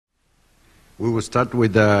We will start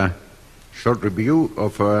with a short review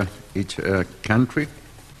of each country,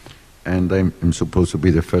 and I'm supposed to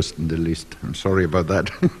be the first in the list. I'm sorry about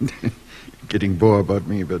that. Getting bored about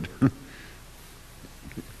me, but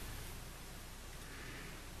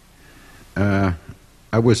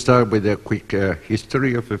I will start with a quick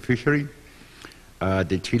history of the fishery.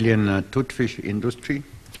 The Chilean toothfish industry,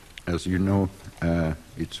 as you know,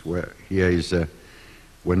 it's where here is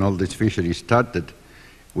when all this fishery started.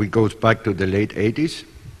 We goes back to the late 80s,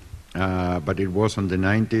 but it was in the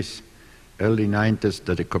 90s, early 90s,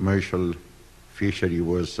 that a commercial fishery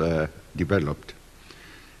was developed.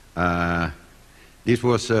 This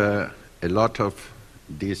was a lot of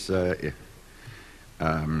this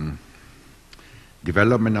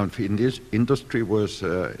development of this industry was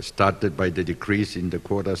started by the decrease in the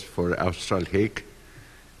quotas for Austral hake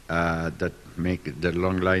that make the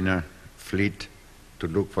longliner fleet to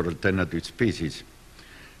look for alternative species.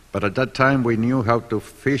 But at that time we knew how to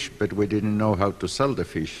fish, but we didn't know how to sell the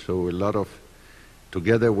fish. So a lot of,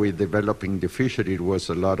 together with developing the fishery, it was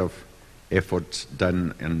a lot of efforts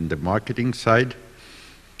done in the marketing side.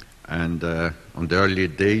 And on the early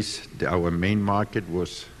days, our main market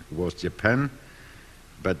was Japan.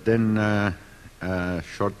 But then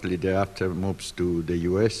shortly thereafter moves to the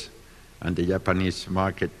US, and the Japanese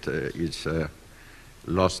market is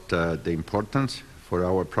lost the importance for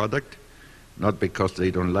our product. Not because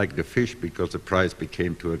they don't like the fish, because the price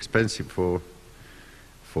became too expensive for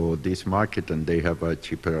this market, and they have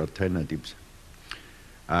cheaper alternatives.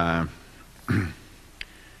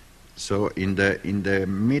 So in the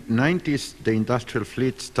mid-90s, the industrial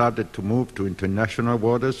fleet started to move to international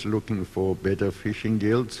waters, looking for better fishing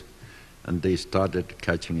yields, and they started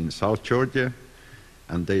catching in South Georgia,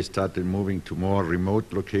 and they started moving to more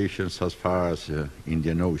remote locations as far as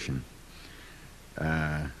Indian Ocean.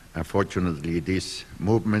 Unfortunately, this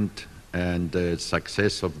movement and the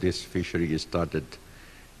success of this fishery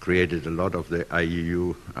created a lot of the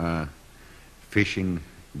IUU fishing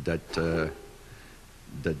that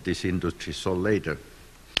this industry saw later.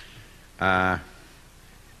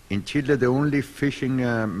 In Chile, the only fishing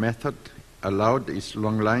method allowed is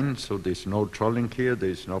long line, so there's no trolling here,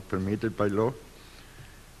 there's not permitted by law.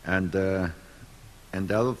 And the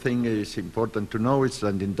other thing is important to know is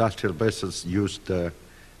that industrial vessels used the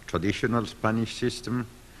traditional Spanish system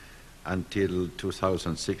until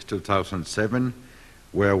 2006, 2007,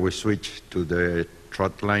 where we switched to the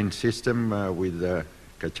trot line system with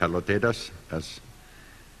cachaloteras, as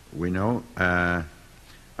we know,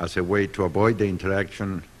 as a way to avoid the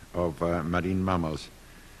interaction of marine mammals.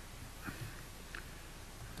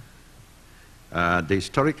 The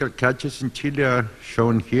historical catches in Chile are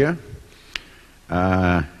shown here.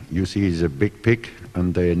 You see it's a big peak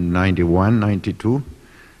on the 91, 92.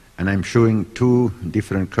 And I'm showing two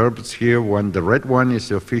different curves here. The red one is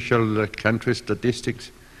the official country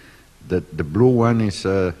statistics. The blue one is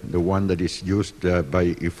the one that is used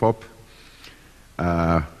by IFOP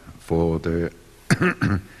for the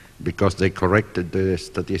because they corrected the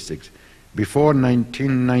statistics. Before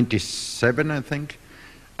 1997, I think,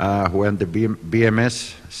 when the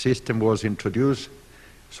BMS system was introduced,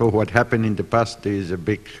 so what happened in the past is a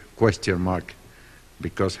big question mark,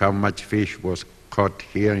 because how much fish was caught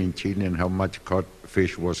here in Chile and how much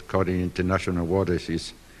fish was caught in international waters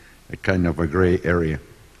is a kind of a gray area.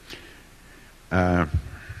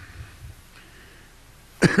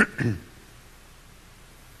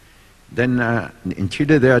 Then in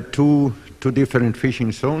Chile there are two different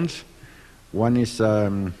fishing zones. One is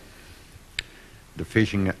the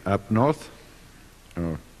fishing up north.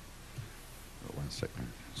 Oh, one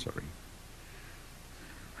second, sorry.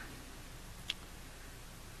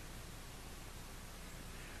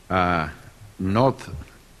 North,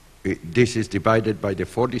 this is divided by the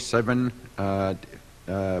 47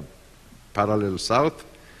 parallel south.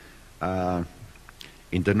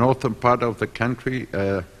 In the northern part of the country,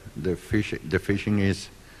 the fishing is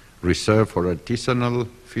reserved for artisanal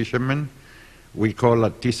fishermen. We call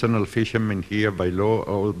artisanal fishermen here by law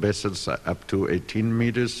all vessels up to 18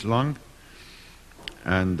 meters long,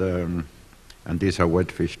 and these are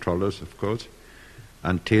wet fish trawlers, of course.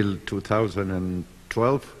 Until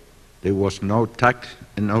 2012. There was no tax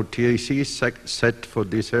and no TAC set for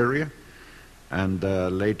this area, and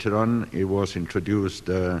later on it was introduced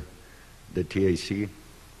the TAC.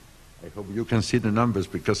 I hope you can see the numbers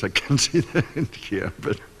because I can't see them here,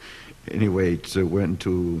 but anyway, it went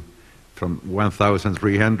from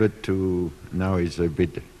 1,300 to now it's a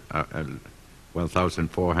bit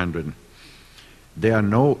 1,400. There are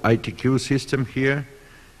no ITQ system here.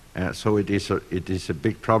 So it is a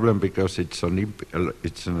big problem because it's an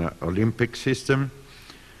Olympic system,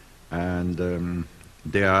 And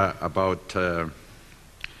there are about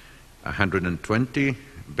 120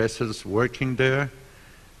 vessels working there,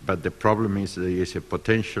 but the problem is there is a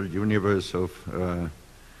potential universe of,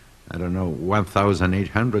 I don't know,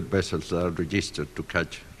 1,800 vessels that are registered to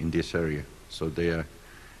catch in this area. So they are,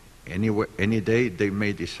 any day they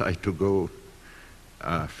may decide to go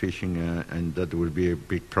fishing, and that will be a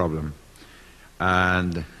big problem.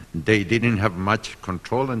 And they didn't have much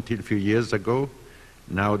control until a few years ago.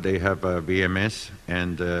 Now they have a VMS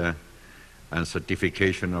and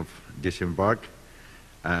certification of disembark,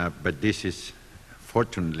 but this is,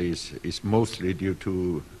 fortunately, is mostly due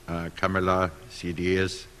to CAMELA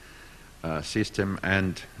CDS system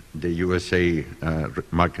and the USA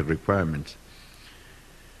market requirements.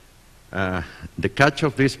 The catch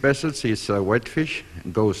of these vessels is wet fish,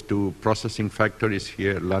 goes to processing factories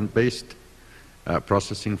here, land-based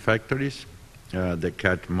processing factories. They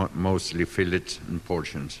catch mostly fillets and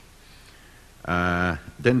portions.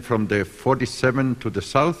 Then from the 47 to the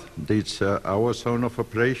south, there's our zone of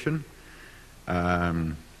operation.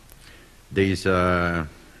 There's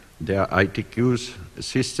their ITQs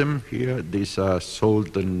system here. These are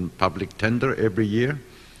sold in public tender every year.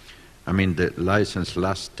 I mean, the license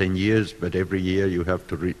lasts 10 years, but every year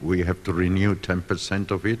we have to renew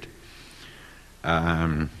 10% of it.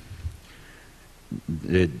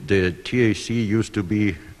 The TAC used to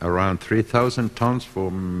be around 3,000 tons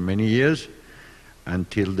for many years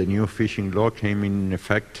until the new fishing law came in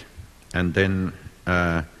effect, and then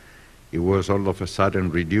it was all of a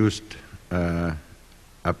sudden reduced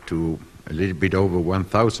up to a little bit over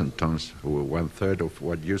 1,000 tons, or 1/3 of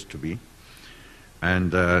what used to be.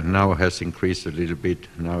 And now has increased a little bit.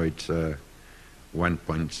 Now it's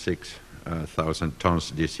 1.6 thousand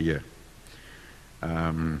tons this year.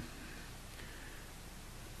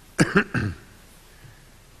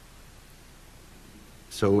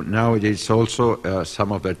 So now it is also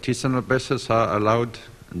some of the artisanal vessels are allowed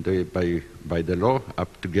by the law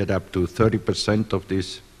to get up to 30% of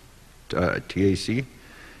this TAC.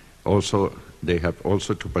 Also, they have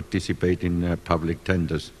also to participate in public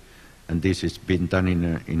tenders. And this has been done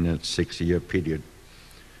in a 6-year period.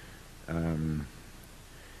 The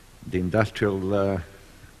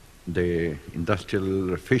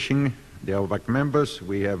industrial fishing, the AUVAC members,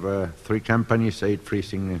 we have 3 companies, 8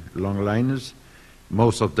 freezing longliners.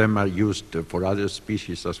 Most of them are used for other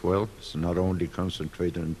species as well, so not only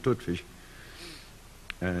concentrated on toothfish.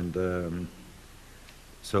 And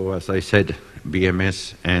so, as I said,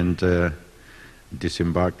 BMS and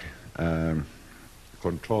disembark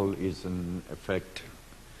control is in effect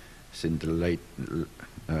since the late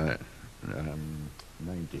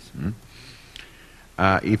 90s.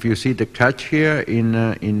 If you see the catch here in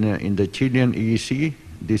the Chilean EEC,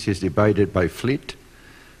 this is divided by fleet.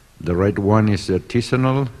 The red one is the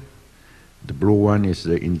artisanal, the blue one is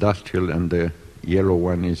the industrial, and the yellow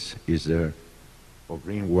one or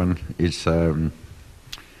green one is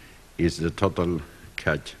the total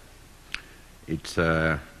catch. It's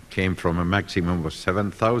came from a maximum of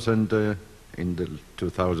 7,000 in the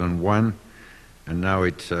 2001, and now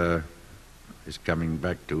it's coming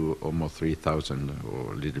back to almost 3,000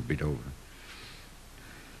 or a little bit over.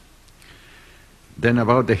 Then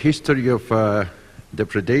about the history of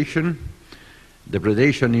depredation.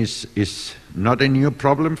 Depredation is not a new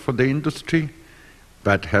problem for the industry,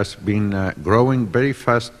 but has been growing very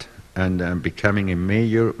fast and becoming a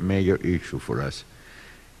major issue for us.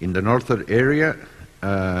 In the northern area,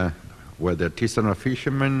 where the artisanal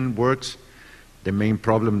fishermen works, the main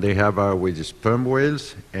problem they have are with the sperm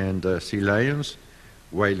whales and sea lions,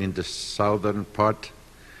 while in the southern part,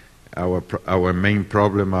 our main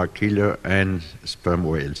problem are killer and sperm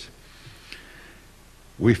whales.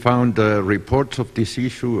 We found reports of this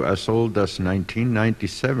issue as old as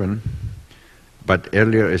 1997, but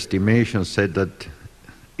earlier estimations said that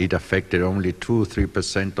it affected only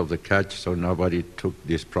 2-3% of the catch, so nobody took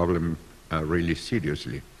this problem really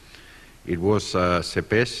seriously. It was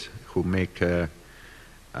CEPES who make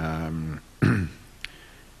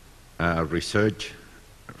research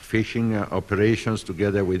fishing operations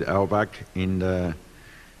together with AUVAC in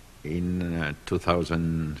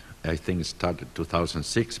 2000. I think it started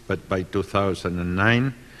 2006, but by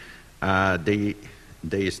 2009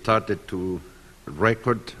 they started to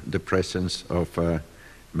record the presence of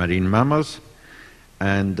marine mammals,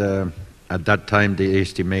 and at that time they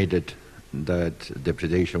estimated that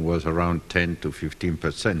depredation was around 10 to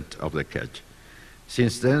 15% of the catch.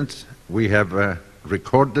 Since then, we have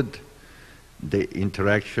recorded the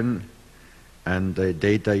interaction, and the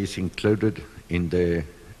data is included in the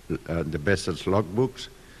vessel's logbooks,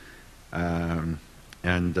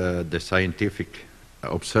 and the scientific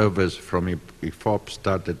observers from IFOP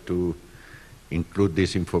started to include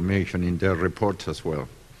this information in their reports as well.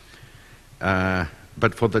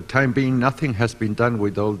 But for the time being, nothing has been done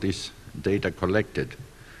with all this data collected.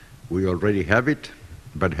 We already have it,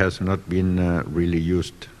 but has not been really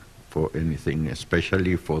used for anything,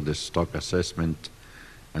 especially for the stock assessment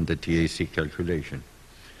and the TAC calculation.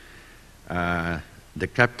 The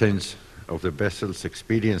captains of the vessels'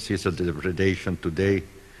 experiences of the depredation today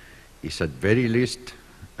is at very least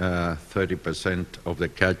 30% of the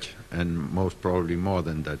catch, and most probably more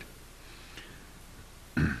than that.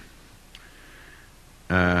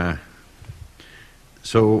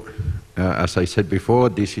 As I said before,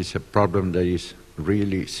 this is a problem that is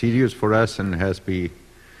really serious for us and has been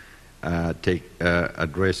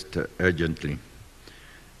addressed urgently.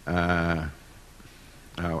 I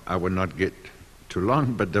will not get too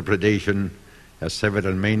long, but depredation has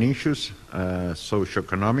several main issues: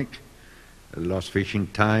 socioeconomic, lost fishing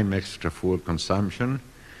time, extra fuel consumption,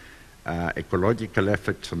 ecological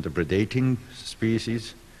effects on the predating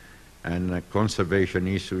species, and conservation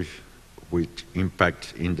issues which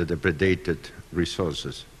impact in the depredated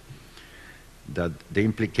resources. That the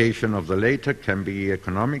implication of the latter can be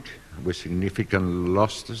economic, with significant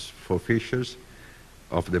losses for fishers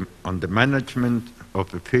on the management of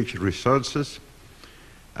the fish resources,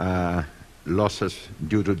 losses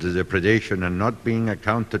due to the depredation and not being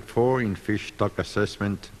accounted for in fish stock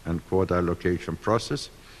assessment and quota allocation process.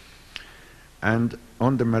 And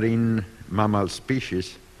on the marine mammal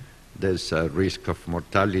species, there's a risk of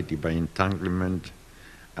mortality by entanglement,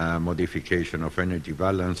 modification of energy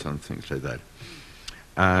balance, and things like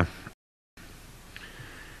that.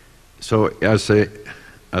 So as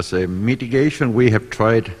a mitigation, we have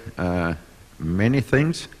tried many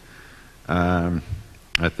things.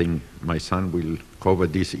 I think my son will cover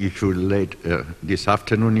this issue this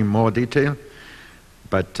afternoon in more detail.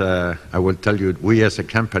 But I will tell you, we as a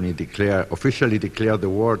company officially declared the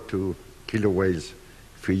war to killer whales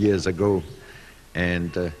a few years ago,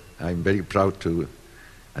 and I'm very proud to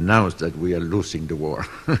announce that we are losing the war.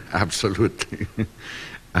 Absolutely.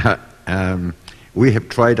 We have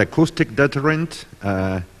tried acoustic deterrent.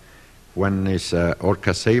 One is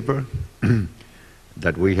orca saber,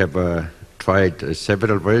 that we have tried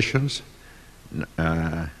several versions,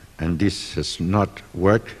 and this has not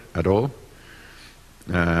worked at all.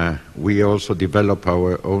 We also develop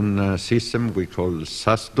our own system we call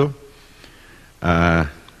SASDO,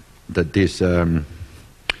 that this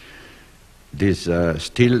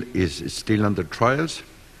is still under trials.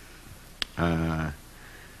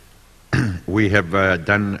 We have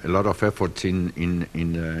done a lot of efforts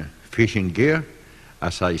in fishing gear.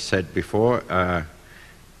 As I said before,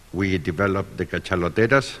 we developed the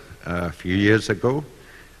cachaloteras a few years ago,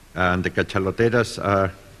 and the cachaloteras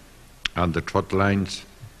and the trot lines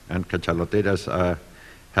and cachaloteras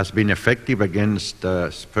has been effective against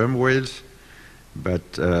sperm whales, but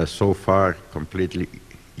so far completely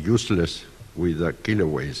useless with killer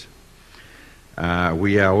whales.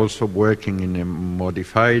 We are also working in a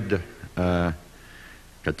modified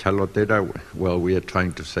cachalotera. Well, we are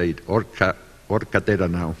trying to say it orcatera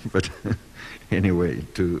now, but anyway,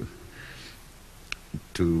 to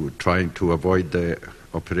trying to avoid the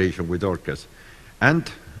operation with orcas.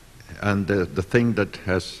 And the thing that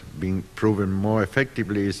has been proven more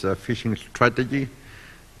effectively is a fishing strategy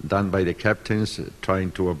done by the captains,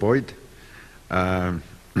 trying to avoid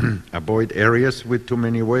areas with too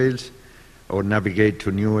many whales, or navigate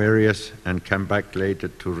to new areas and come back later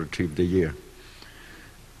to retrieve the year.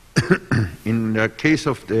 In the case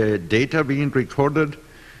of the data being recorded,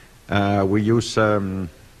 we use the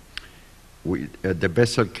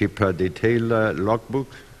vessel keep a detailed logbook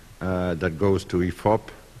that goes to IFOP,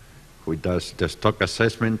 who does the stock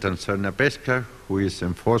assessment, and Globalpesca, who is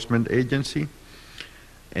enforcement agency.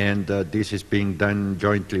 And this is being done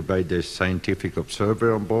jointly by the scientific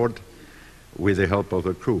observer on board with the help of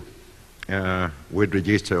the crew. We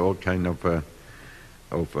register all kind of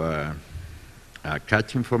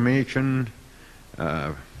catch information,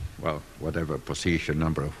 well, whatever position,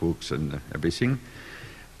 number of hooks and everything.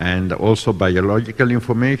 And also biological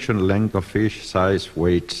information, length of fish, size,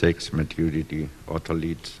 weight, sex, maturity,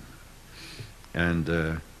 otoliths. And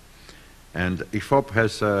IFOP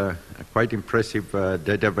has a quite impressive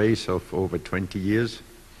database of over 20 years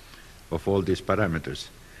of all these parameters.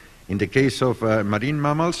 In the case of marine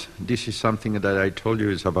mammals, this is something that I told you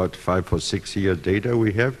is about 5 or 6 years data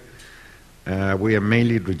we have. We are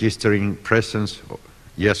mainly registering presence,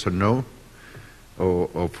 yes or no,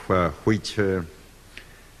 of which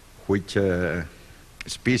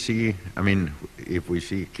species. I mean, if we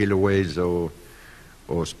see killer whales or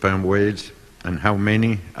sperm whales, and how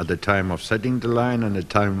many at the time of setting the line and the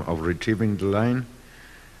time of retrieving the line.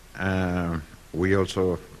 We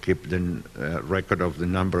also keep the record of the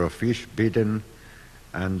number of fish bitten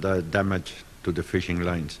and damage to the fishing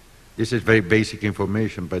lines. This is very basic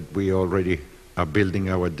information, but we already are building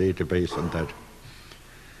our database on that.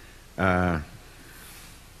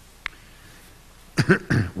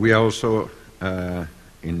 We are also,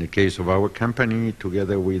 in the case of our company,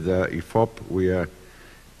 together with IFOP, we are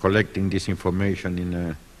collecting this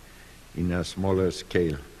information in a smaller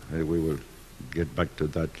scale. We will get back to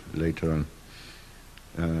that later on.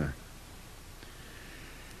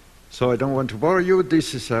 So I don't want to bore you.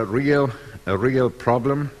 This is a real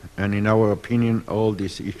problem, and in our opinion, all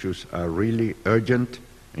these issues are really urgent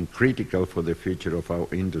and critical for the future of our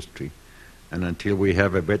industry. And until we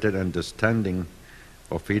have a better understanding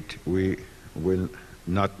of it, we will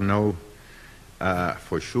not know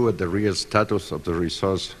for sure the real status of the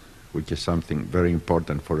resource, which is something very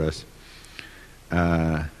important for us.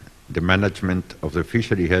 The management of the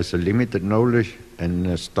fishery has a limited knowledge,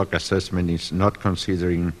 and stock assessment is not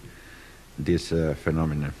considering this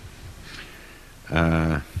phenomenon.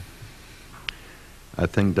 I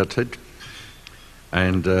think that's it.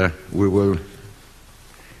 And we'll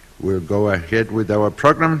go ahead with our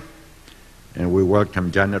program, and we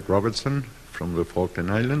welcome Janet Robertson from the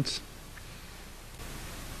Falkland Islands.